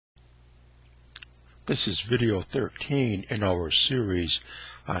This is video 13 in our series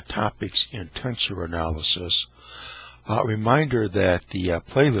Topics in Tensor Analysis. A reminder that the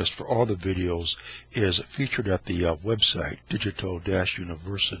playlist for all the videos is featured at the website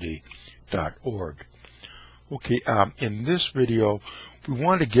digital-university.org. Okay, in this video we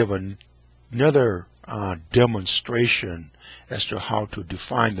want to give another demonstration as to how to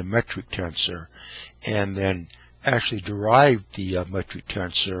define the metric tensor and then actually derive the metric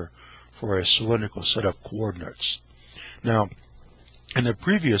tensor for a cylindrical set of coordinates. Now, in the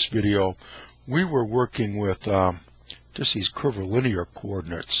previous video, we were working with just these curvilinear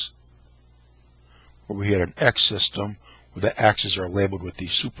coordinates, where we had an x system where the axes are labeled with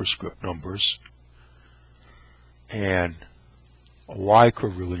these superscript numbers, and a y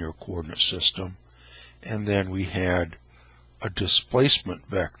curvilinear coordinate system, and then we had a displacement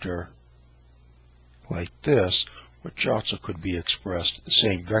vector like this, which also could be expressed, the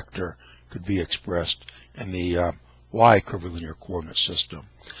same vector could be expressed in the y curvilinear coordinate system.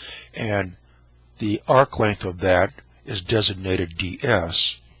 And the arc length of that is designated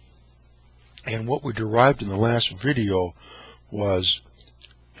ds. And what we derived in the last video was,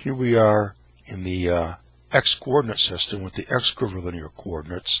 here we are in the x coordinate system with the x curvilinear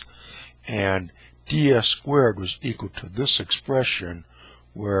coordinates, and ds squared was equal to this expression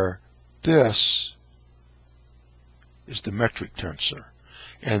where this is the metric tensor.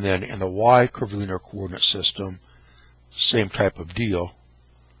 And then in the y curvilinear coordinate system, same type of deal,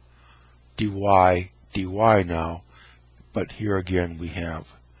 dy now, but here again we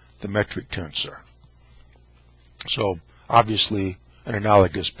have the metric tensor. So obviously an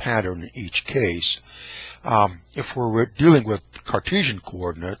analogous pattern in each case. If we're dealing with Cartesian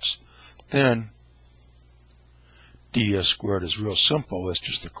coordinates, then ds squared is real simple. It's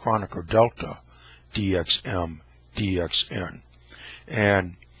just the Kronecker delta, dxm dxn.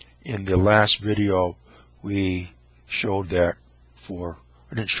 And in the last video we showed that I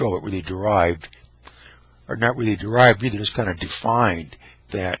didn't show it, really derived, or not really derived either, just kind of defined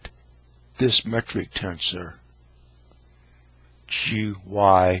that this metric tensor gy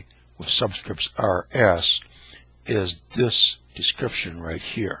with subscripts rs is this description right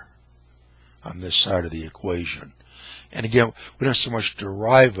here on this side of the equation. And again, we didn't so much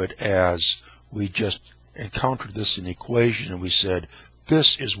derive it as we just encountered this in the equation and we said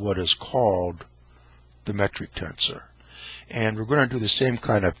this is what is called the metric tensor. And we're going to do the same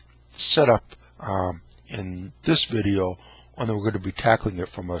kind of setup in this video, only we're going to be tackling it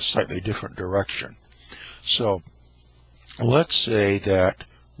from a slightly different direction. So let's say that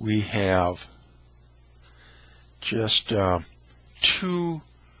we have just two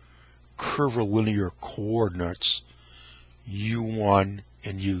curvilinear coordinates, u1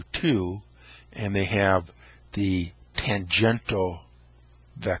 and u2, and they have the tangential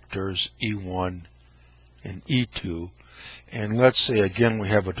vectors e1 and e2. And let's say again we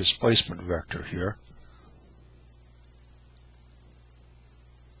have a displacement vector here.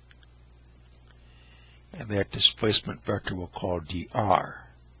 And that displacement vector we'll call dr.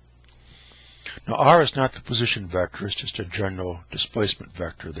 Now r is not the position vector, it's just a general displacement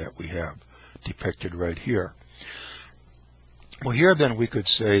vector that we have depicted right here. Well, here then we could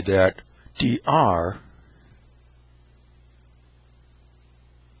say that dr,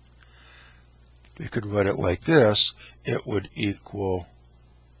 we could write it like this, it would equal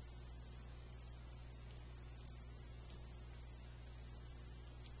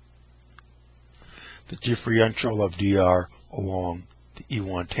the differential of dr along the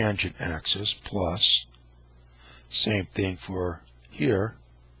e1 tangent axis plus, same thing for here,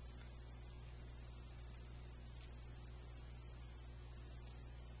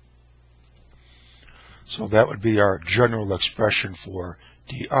 so that would be our general expression for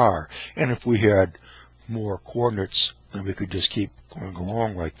dr. And if we had more coordinates, then we could just keep going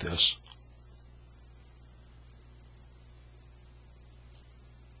along like this.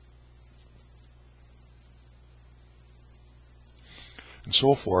 And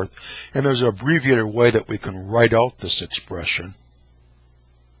so forth. And there's an abbreviated way that we can write out this expression.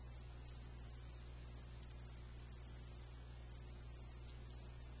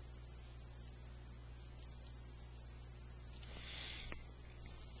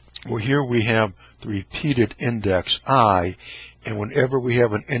 Well, here we have the repeated index I, and whenever we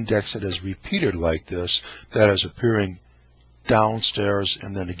have an index that is repeated like this, that is appearing downstairs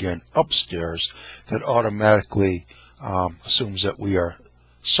and then again upstairs, that automatically assumes that we are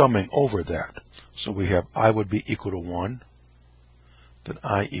summing over that. So we have I would be equal to 1, then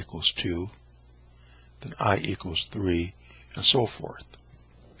I equals 2, then I equals 3, and so forth.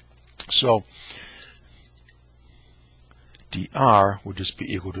 So dr would just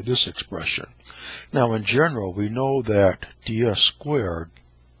be equal to this expression. Now in general, we know that ds squared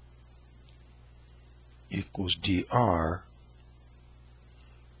equals dr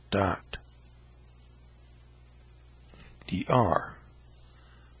dot dr,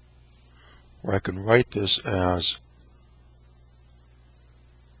 where I can write this as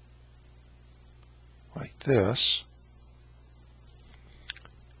like this,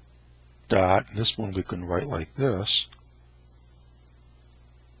 dot, and this one we can write like this,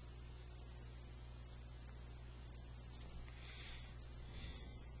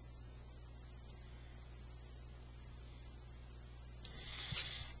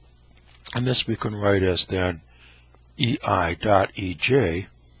 and this we can write as then ei dot ej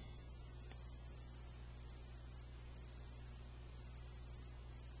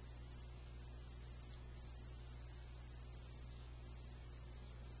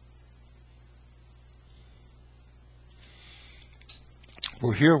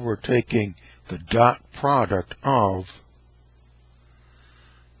where here we're taking the dot product of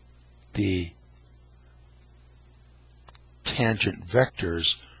the tangent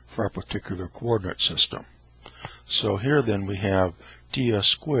vectors for a particular coordinate system. So here then we have ds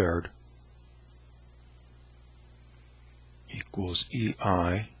squared equals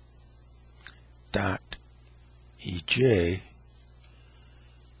ei dot ej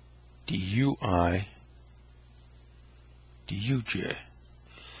dui duj.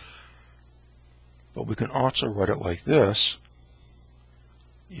 But we can also write it like this,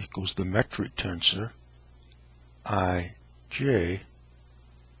 equals the metric tensor ij dui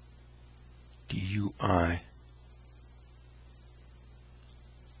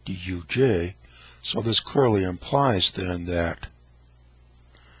duj. So this clearly implies then that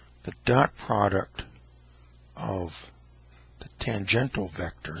the dot product of the tangential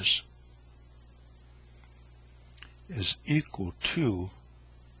vectors is equal to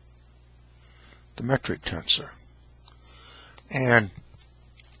the metric tensor. And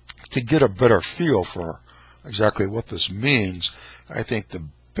to get a better feel for exactly what this means, I think the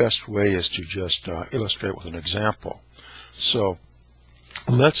best way is to just illustrate with an example. So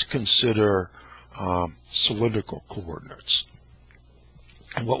let's consider cylindrical coordinates.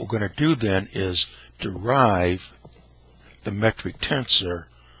 And what we're going to do then is derive the metric tensor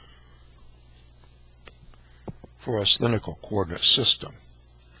for a cylindrical coordinate system.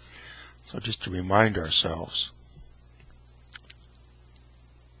 So just to remind ourselves,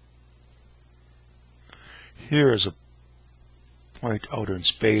 here is a point out in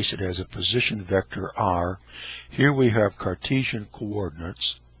space. It has a position vector r. Here we have Cartesian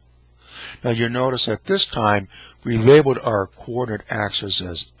coordinates. Now you notice at this time we labeled our coordinate axes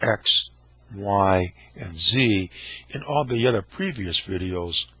as x, y, and z. In all the other previous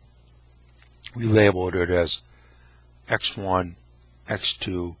videos we labeled it as x1,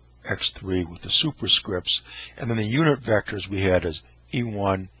 x2, x3 with the superscripts, and then the unit vectors we had as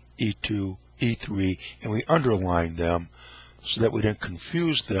e1, e2, e3, and we underlined them so that we didn't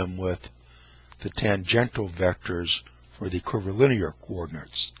confuse them with the tangential vectors for the curvilinear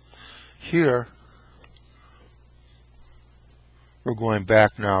coordinates. Here we're going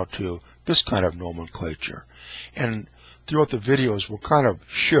back now to this kind of nomenclature, and throughout the videos we'll kind of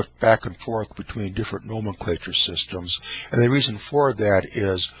shift back and forth between different nomenclature systems, and the reason for that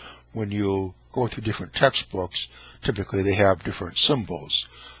is when you go through different textbooks, typically they have different symbols.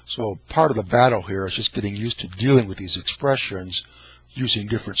 So part of the battle here is just getting used to dealing with these expressions using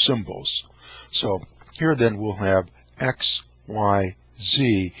different symbols. So here then we'll have x, y,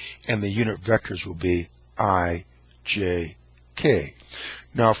 z, and the unit vectors will be I, j, k.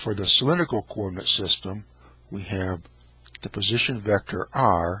 Now for the cylindrical coordinate system, we have the position vector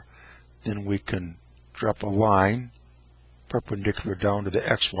r, then we can drop a line perpendicular down to the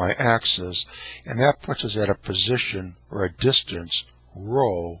xy axis, and that puts us at a position or a distance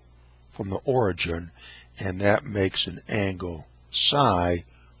rho from the origin, and that makes an angle psi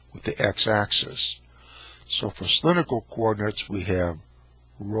with the x-axis. So for cylindrical coordinates we have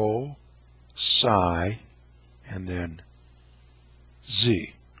rho, psi, and then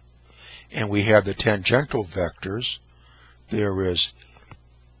z. And we have the tangential vectors. There is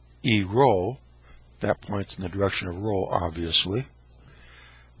e rho, that points in the direction of rho obviously.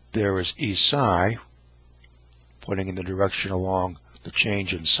 There is e psi, pointing in the direction along the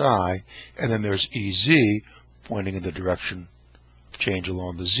change in psi, and then there's ez, pointing in the direction of change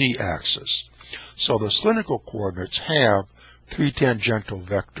along the z-axis. So the cylindrical coordinates have three tangential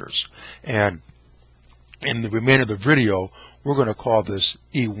vectors, and in the remainder of the video we're going to call this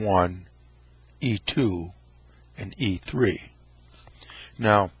E1, E2, and E3.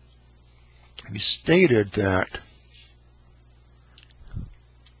 Now, we stated that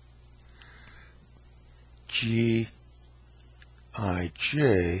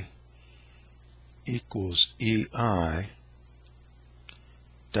Gij equals EI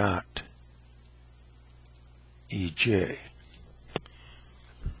dot EJ.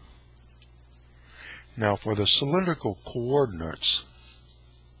 Now for the cylindrical coordinates,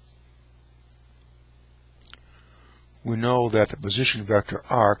 we know that the position vector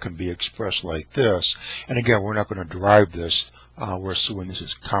r can be expressed like this. And again, we're not going to derive this. We're assuming this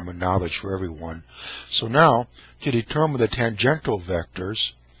is common knowledge for everyone. So now, to determine the tangential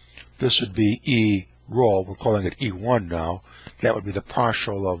vectors, this would be E rho. We're calling it E1 now. That would be the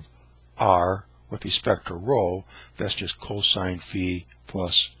partial of r with respect to rho. That's just cosine phi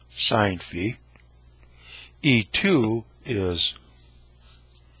plus sine phi. E2 is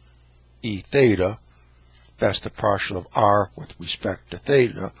E theta. That's the partial of r with respect to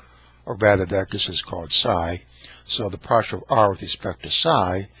theta, or rather that this is called psi. So the partial of r with respect to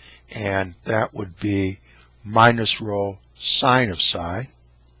psi, and that would be minus rho sine of psi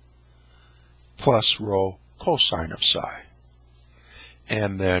plus rho cosine of psi.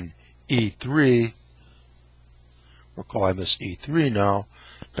 And then E3, we're calling this E3 now,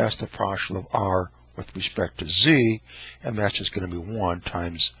 that's the partial of r with respect to z, and that's just going to be 1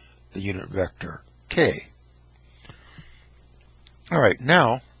 times the unit vector k. Alright,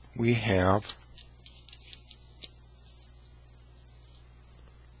 now we have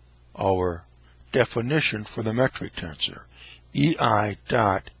our definition for the metric tensor, EI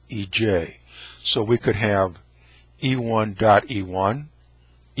dot EJ. So we could have E1 dot E1,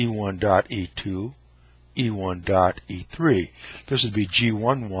 E1 dot E2, E1 dot E3. This would be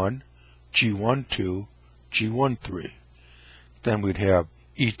G11, G12, G13. Then we'd have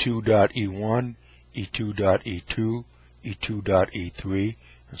E2 dot E1, E2 dot E2, E2 dot E3,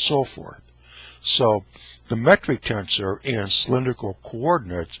 and so forth. So the metric tensor in cylindrical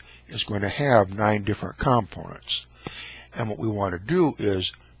coordinates is going to have 9 different components. And what we want to do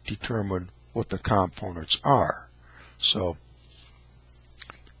is determine what the components are. So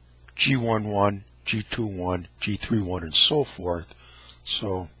G11, G21, G31, and so forth.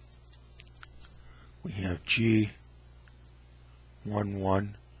 So we have G11,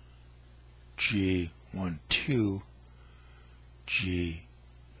 G12,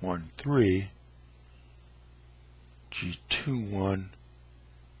 G13, G21,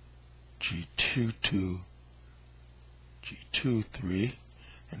 G22, G23,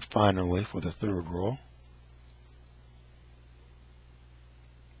 and finally for the third row,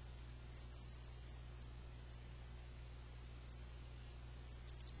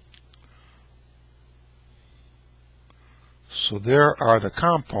 so there are the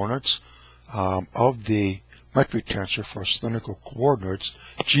components of the metric tensor for cylindrical coordinates.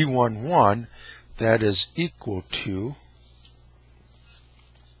 G11, that is equal to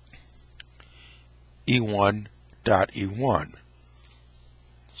E1 dot E1.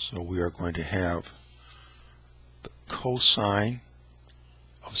 So we are going to have the cosine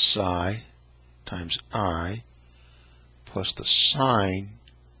of psi times I plus the sine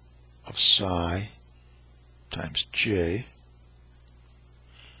of psi times j.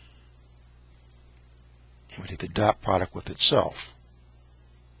 And we take the dot product with itself.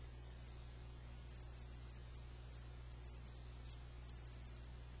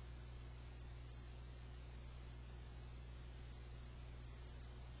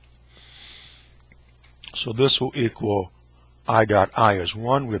 So this will equal I dot I is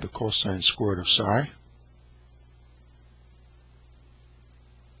 1. We have the cosine squared of psi.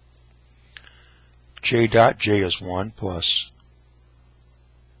 J dot j is 1 plus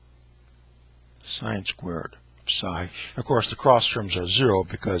sine squared of psi. Of course, the cross terms are 0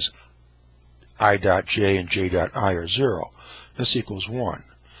 because I dot j and j dot I are 0. This equals 1.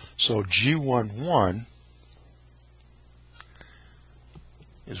 So G11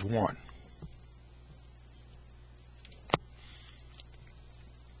 is 1.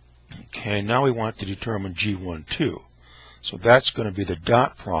 Okay, now we want to determine G12. So that's going to be the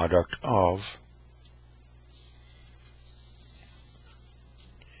dot product of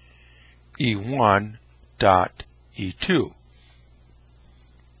E1 dot E2.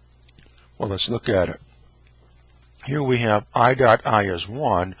 Well, let's look at it. Here we have I dot I is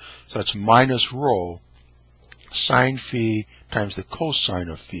 1, so that's minus rho sine phi times the cosine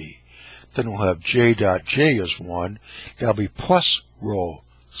of phi. Then we'll have J dot j is 1. That'll be plus rho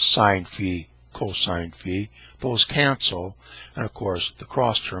sine phi cosine phi. Those cancel, and of course the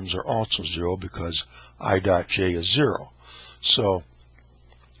cross terms are also 0 because I dot j is 0. So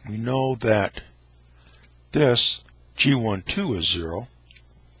we know that this G12 is 0,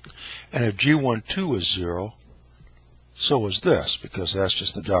 and if G12 is 0, so is this, because that's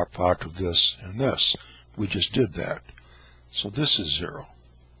just the dot product of this and this. we just did that. So this is 0.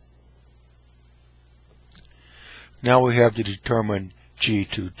 Now we have to determine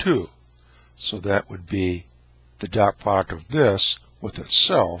G22. So that would be the dot product of this with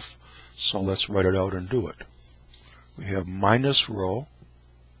itself. So let's write it out and do it. We have minus rho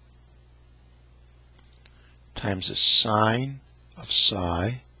times the sine of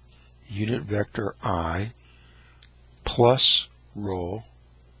psi, unit vector I, plus rho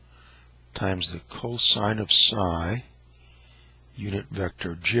times the cosine of psi, unit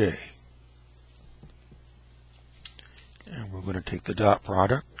vector j. And we're going to take the dot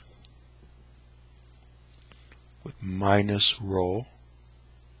product with minus rho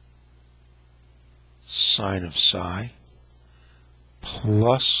sine of psi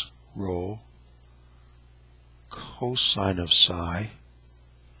plus rho cosine of psi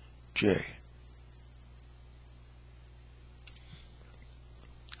j.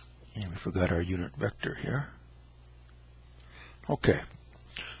 And we forgot our unit vector here. Okay,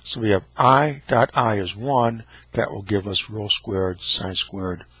 so we have I dot I is 1. That will give us rho squared sine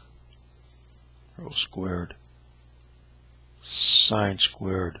squared rho squared sine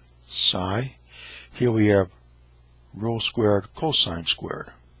squared psi. Here we have rho squared cosine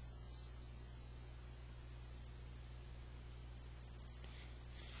squared.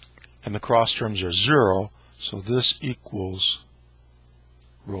 And the cross terms are 0, so this equals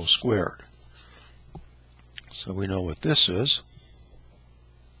rho squared. So we know what this is.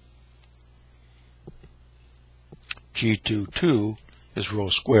 G22 is rho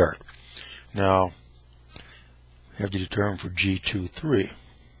squared. Now, we have to determine for G23.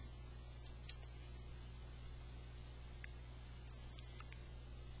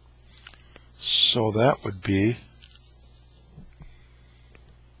 So that would be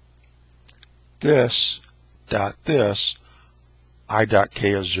this dot this, I dot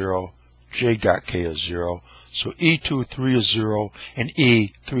k is 0, j dot k is 0. So E23 is 0, and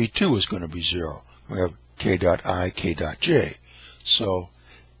E32 is going to be 0. We have k dot I, k dot j. So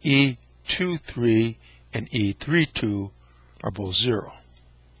E23 and E32 are both 0.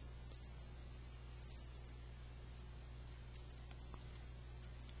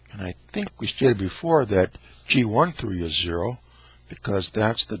 And I think we stated before that G13 is 0 because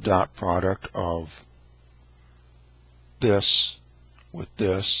that's the dot product of this with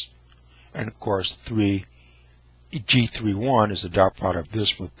this, and of course G31 is the dot product of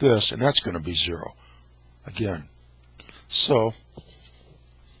this with this, and that's going to be 0 again. So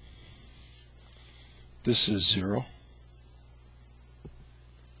this is 0,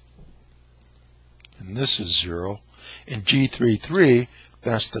 and this is 0, and G33,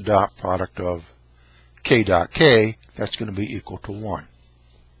 that's the dot product of k dot k, that's going to be equal to 1.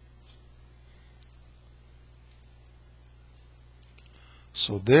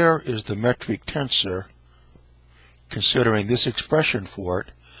 So there is the metric tensor. Considering this expression for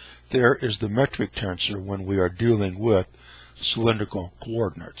it, there is the metric tensor when we are dealing with cylindrical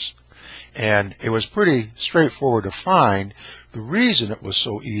coordinates. And it was pretty straightforward to find. The reason it was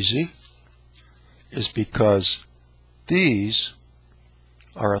so easy is because these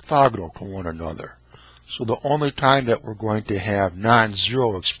are orthogonal to one another. So the only time that we're going to have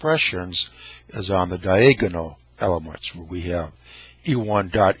non-zero expressions is on the diagonal elements, where we have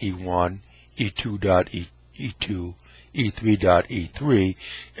E1 dot E1, E2 dot E2, E3 dot E3.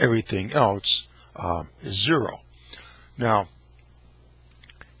 Everything else is 0. Now,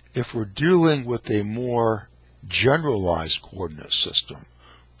 if we're dealing with a more generalized coordinate system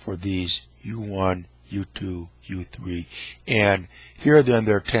for these U1, U2, U3, and here then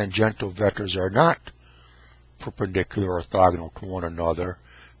their tangential vectors are not perpendicular or orthogonal to one another,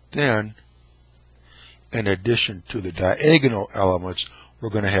 then in addition to the diagonal elements, we're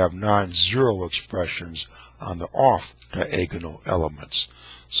going to have non-zero expressions on the off-diagonal elements.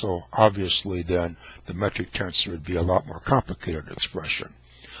 So obviously then the metric tensor would be a lot more complicated expression.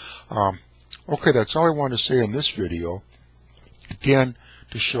 Okay, that's all I want to say in this video. Again,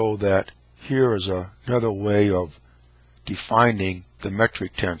 to show that here is another way of defining the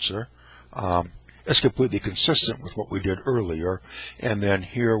metric tensor. It's completely consistent with what we did earlier. And then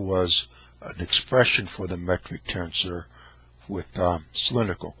here was an expression for the metric tensor with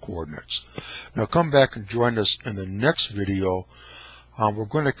cylindrical coordinates. Now come back and join us in the next video. We're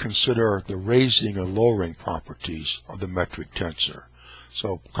going to consider the raising and lowering properties of the metric tensor.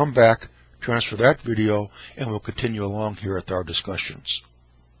 So come back, join us for that video, and we'll continue along here with our discussions.